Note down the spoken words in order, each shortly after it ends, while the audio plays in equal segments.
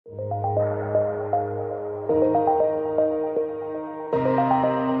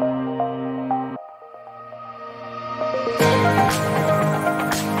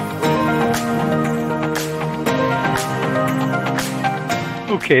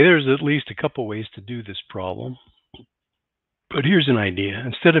Okay, there's at least a couple ways to do this problem. But here's an idea.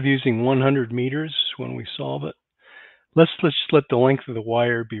 Instead of using 100 meters when we solve it, let's just let the length of the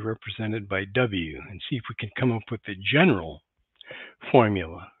wire be represented by W and see if we can come up with a general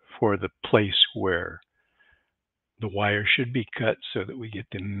formula for the place where the wire should be cut so that we get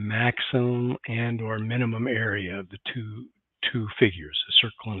the maximum and or minimum area of the two figures, a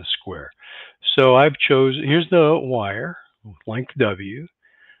circle and a square. So here's the wire with length W.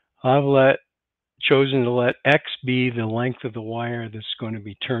 I've chosen to let X be the length of the wire that's going to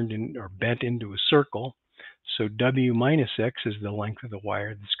be turned in or bent into a circle. So W minus X is the length of the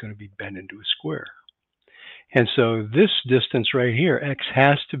wire that's going to be bent into a square. And so this distance right here, X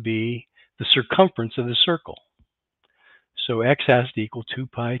has to be the circumference of the circle. So X has to equal 2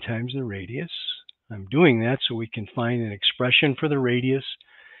 pi times the radius. I'm doing that so we can find an expression for the radius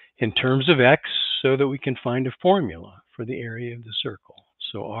in terms of X so that we can find a formula for the area of the circle.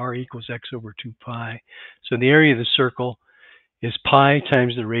 So R equals X over 2 pi. So the area of the circle is pi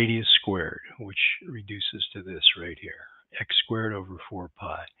times the radius squared, which reduces to this right here, X squared over 4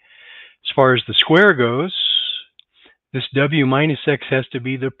 pi. As far as the square goes, this W minus X has to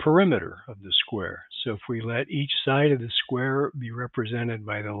be the perimeter of the square. So if we let each side of the square be represented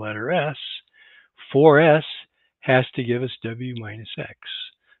by the letter S, 4S has to give us W minus X.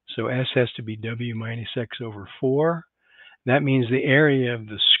 So S has to be W minus X over 4. That means the area of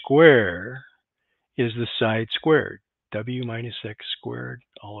the square is the side squared, W minus X squared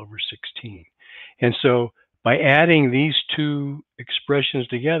all over 16. And so by adding these two expressions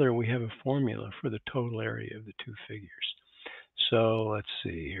together, we have a formula for the total area of the two figures. So let's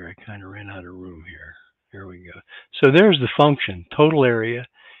see here. I kind of ran out of room here. Here we go. So there's the function. Total area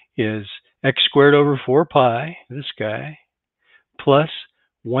is X squared over 4 pi, this guy, plus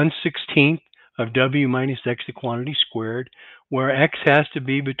 1/16 of W minus X, the quantity squared, where X has to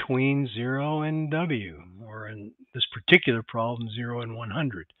be between 0 and W, or in this particular problem, 0 and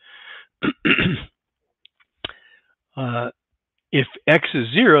 100. If X is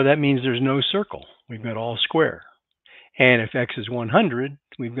 0, that means there's no circle. We've got all square. And if X is 100,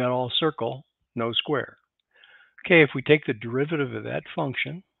 we've got all circle, no square. Okay, if we take the derivative of that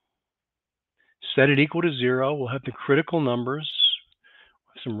function, set it equal to 0, we'll have the critical numbers,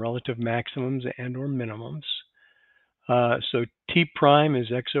 some relative maximums and or minimums. So T prime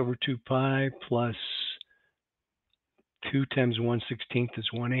is X over 2 pi plus 2 times 1/16 is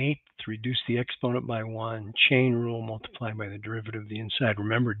 1/8. Reduce the exponent by 1. Chain rule, multiply by the derivative of the inside.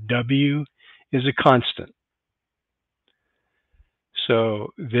 Remember, W is a constant.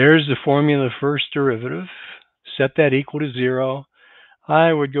 So there's the formula first derivative. Set that equal to 0.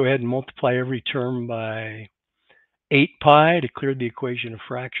 I would go ahead and multiply every term by 8 pi to clear the equation of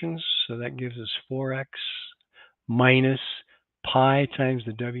fractions. So that gives us 4x minus pi times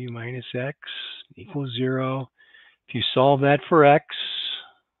the W minus X equals 0. If you solve that for X,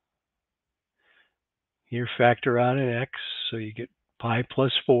 you factor out an X, so you get pi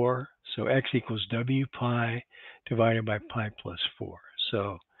plus 4. So X equals W pi divided by pi plus 4.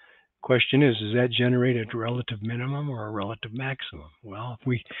 So question is, does that generate a relative minimum or a relative maximum? Well, if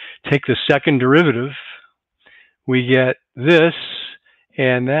we take the second derivative, we get this,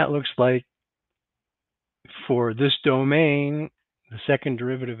 and that looks like for this domain, the second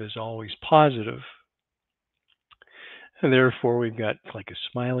derivative is always positive. And therefore, we've got like a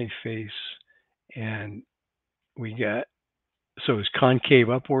smiley face, and we got, so it's concave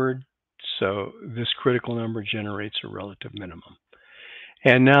upward. So this critical number generates a relative minimum.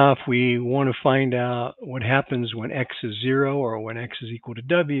 And now if we want to find out what happens when X is 0 or when X is equal to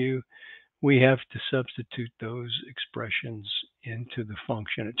W, we have to substitute those expressions into the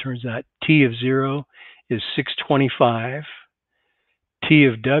function. It turns out T of 0 is 625, T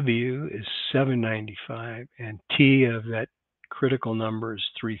of W is 795, and T of that critical number is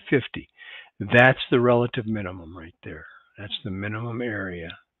 350. That's the relative minimum right there. That's the minimum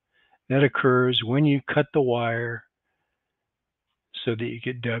area. That occurs when you cut the wire so that you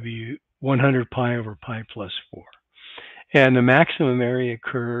get W 100 pi over pi plus 4. And the maximum area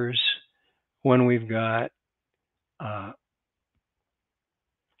occurs when we've got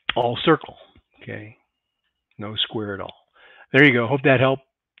all circle, okay? No square at all. There you go. Hope that helped.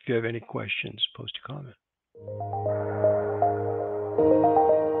 If you have any questions, post a comment.